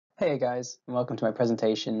Hey guys, and welcome to my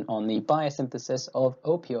presentation on the biosynthesis of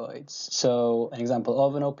opioids. So an example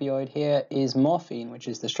of an opioid here is morphine, which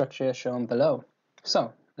is the structure shown below.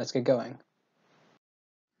 So let's get going.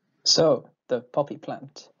 So the poppy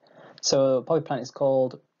plant. So poppy plant is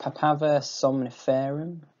called Papaver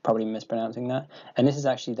somniferum, probably mispronouncing that, and this is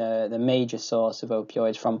actually the major source of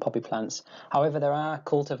opioids from poppy plants. However, there are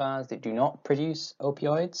cultivars that do not produce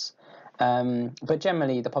opioids. But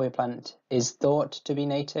generally, the poppy plant is thought to be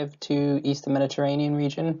native to Eastern Mediterranean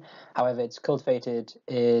region. However, it's cultivated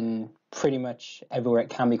in pretty much everywhere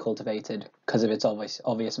it can be cultivated because of its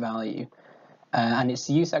obvious value. And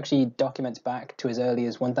its use actually documents back to as early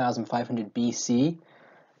as 1500 BC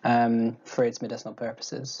for its medicinal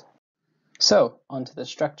purposes. So, onto the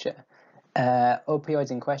structure.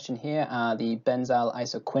 Opioids in question here are the benzyl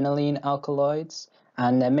isoquinoline alkaloids,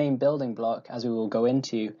 and their main building block, as we will go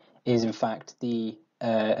into, is in fact the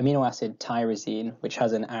amino acid tyrosine, which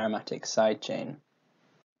has an aromatic side chain.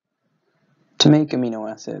 To make amino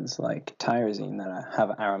acids like tyrosine that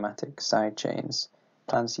have aromatic side chains,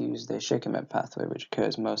 plants use the Escherichia pathway, which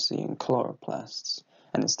occurs mostly in chloroplasts,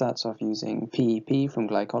 and it starts off using PEP from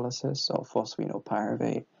glycolysis or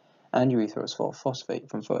phosphoenolpyruvate and erythrophosphate phosphate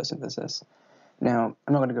from photosynthesis. Now,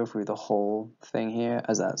 I'm not going to go through the whole thing here,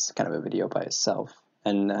 as that's kind of a video by itself,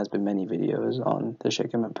 and there has been many videos on the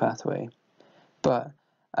Escherichia pathway, but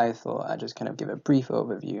I thought I'd just kind of give a brief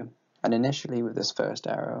overview. And initially with this first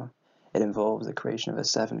arrow, it involves the creation of a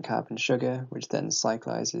 7-carbon sugar, which then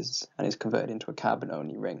cyclizes and is converted into a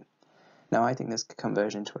carbon-only ring. Now, I think this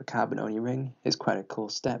conversion to a carbon-only ring is quite a cool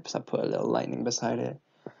step, so I put a little lightning beside it,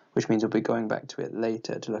 which means we'll be going back to it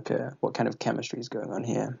later to look at what kind of chemistry is going on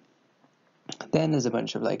here. Then there's a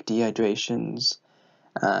bunch of like dehydrations,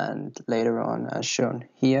 and later on, as shown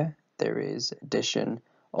here, there is addition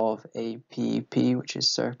of a PEP, which is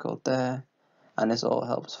circled there, and this all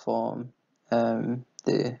helps form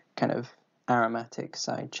the kind of aromatic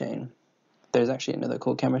side chain. There's actually another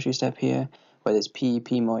cool chemistry step here, where this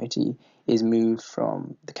PEP moiety is moved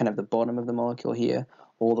from the bottom of the molecule here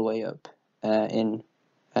all the way up in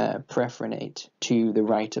preferenate to the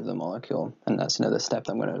right of the molecule, and that's another step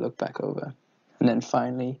that I'm going to look back over. And then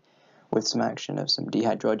finally, with some action of some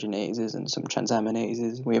dehydrogenases and some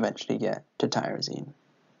transaminases, we eventually get to tyrosine.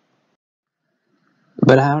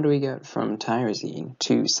 But how do we get from tyrosine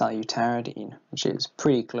to salutaridine, which is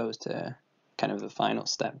pretty close to kind of the final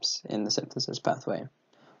steps in the synthesis pathway?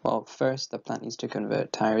 Well, first the plant needs to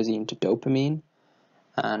convert tyrosine to dopamine,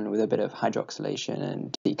 and with a bit of hydroxylation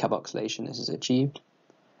and decarboxylation this is achieved.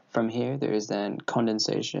 From here there is then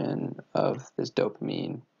condensation of this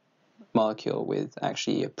dopamine molecule with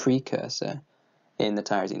actually a precursor in the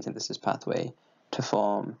tyrosine synthesis pathway to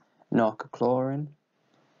form norcochlorine.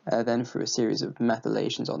 Then through a series of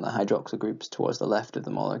methylations on the hydroxyl groups towards the left of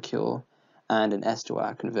the molecule and an S to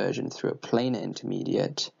R conversion through a planar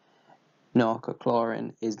intermediate,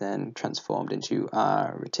 norcochlorine is then transformed into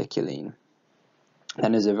R-reticulene.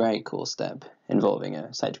 Then there's a very cool step involving a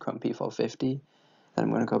cytochrome P450 that I'm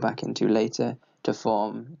going to go back into later to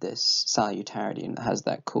form this salutaridine that has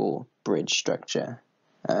that cool bridge structure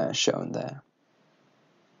shown there.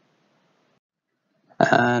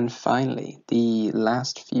 And finally, the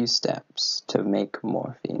last few steps to make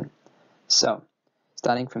morphine. So,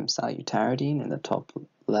 starting from salutaridine in the top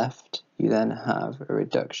left, you then have a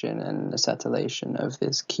reduction and acetylation of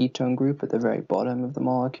this ketone group at the very bottom of the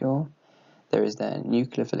molecule. There is then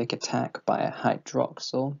nucleophilic attack by a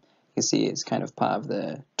hydroxyl. You can see it's kind of part of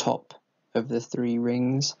the top of the 3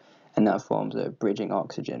 rings, and that forms a bridging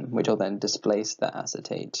oxygen, which will then displace the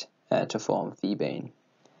acetate to form thebane.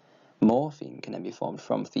 Morphine can then be formed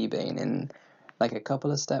from thebane in like a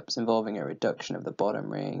couple of steps involving a reduction of the bottom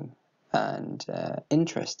ring, and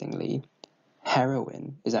interestingly,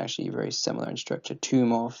 heroin is actually very similar in structure to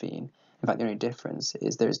morphine. In fact, the only difference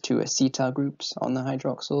is there's 2 acetyl groups on the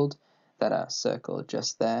hydroxyl that are circled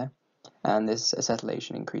just there, and this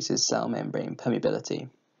acetylation increases cell membrane permeability.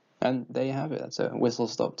 And there you have it. That's a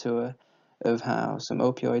whistle-stop tour of how some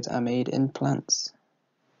opioids are made in plants.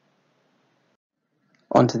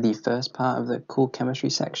 Onto the first part of the cool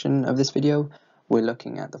chemistry section of this video, we're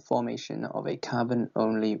looking at the formation of a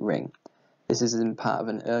carbon-only ring. This is in part of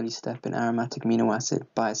an early step in aromatic amino acid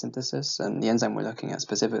biosynthesis, and the enzyme we're looking at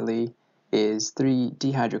specifically is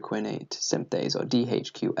 3-dehydroquinate synthase, or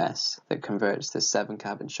DHQS, that converts the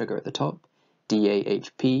 7-carbon sugar at the top,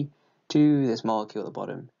 DAHP, to this molecule at the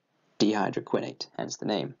bottom, dehydroquinate, hence the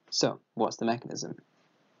name. So, what's the mechanism?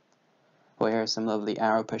 Well, here are some lovely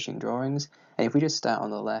arrow-pushing drawings, and if we just start on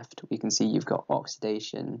the left, we can see you've got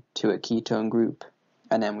oxidation to a ketone group,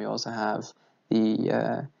 and then we also have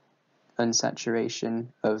the unsaturation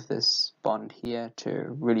of this bond here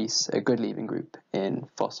to release a good leaving group in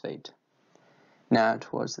phosphate. Now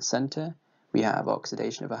towards the center, we have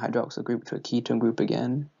oxidation of a hydroxyl group to a ketone group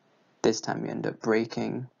again. This time we end up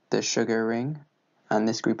breaking the sugar ring, and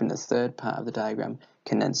this group in the third part of the diagram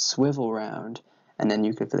can then swivel around and then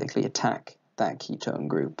nucleophilically attack that ketone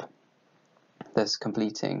group, thus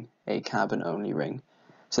completing a carbon-only ring.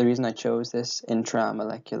 So the reason I chose this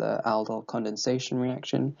intramolecular aldol condensation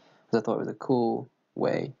reaction was I thought it was a cool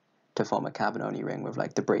way to form a carbon-only ring with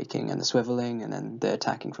like the breaking and the swiveling and then the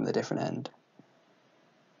attacking from the different end.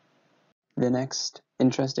 The next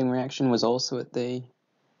interesting reaction was also at the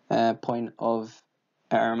point of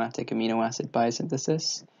aromatic amino acid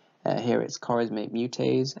biosynthesis. Here it's chorismate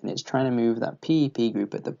mutase, and it's trying to move that PEP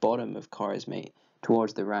group at the bottom of chorismate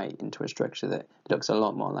towards the right into a structure that looks a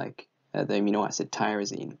lot more like the amino acid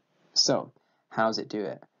tyrosine. So, how does it do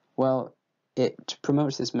it? Well, it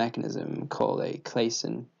promotes this mechanism called a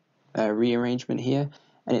Claisen rearrangement here,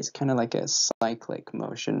 and it's kind of like a cyclic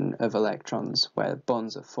motion of electrons where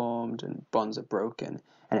bonds are formed and bonds are broken,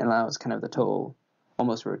 and it allows kind of the total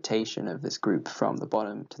almost rotation of this group from the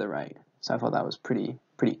bottom to the right. So I thought that was pretty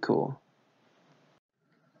cool.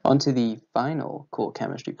 Onto the final cool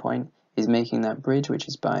chemistry point is making that bridge, which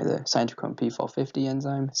is by the cytochrome P450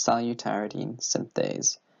 enzyme, Salutaridine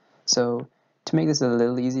synthase. So to make this a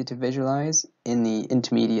little easier to visualize, in the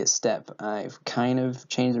intermediate step, I've kind of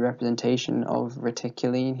changed the representation of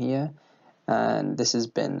reticulene here, and this has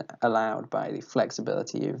been allowed by the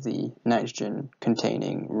flexibility of the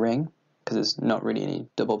nitrogen-containing ring, because there's not really any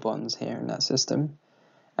double bonds here in that system.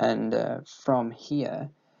 And from here,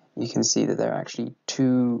 you can see that there are actually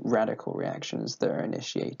two radical reactions that are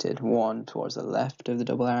initiated, one towards the left of the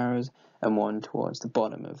double arrows and one towards the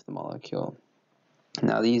bottom of the molecule.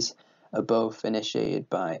 Now these are both initiated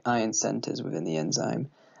by ion centers within the enzyme,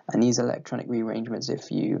 and these electronic rearrangements,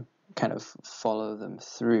 if you kind of follow them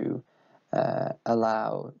through,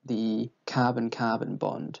 allow the carbon-carbon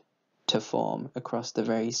bond to form across the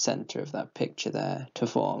very center of that picture there to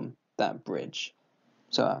form that bridge.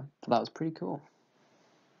 So that was pretty cool.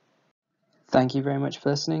 Thank you very much for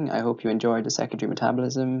listening. I hope you enjoyed the secondary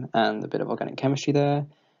metabolism and the bit of organic chemistry there.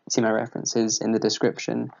 See my references in the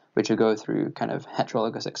description, which will go through kind of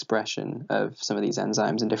heterologous expression of some of these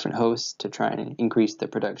enzymes in different hosts to try and increase the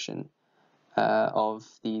production of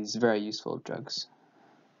these very useful drugs.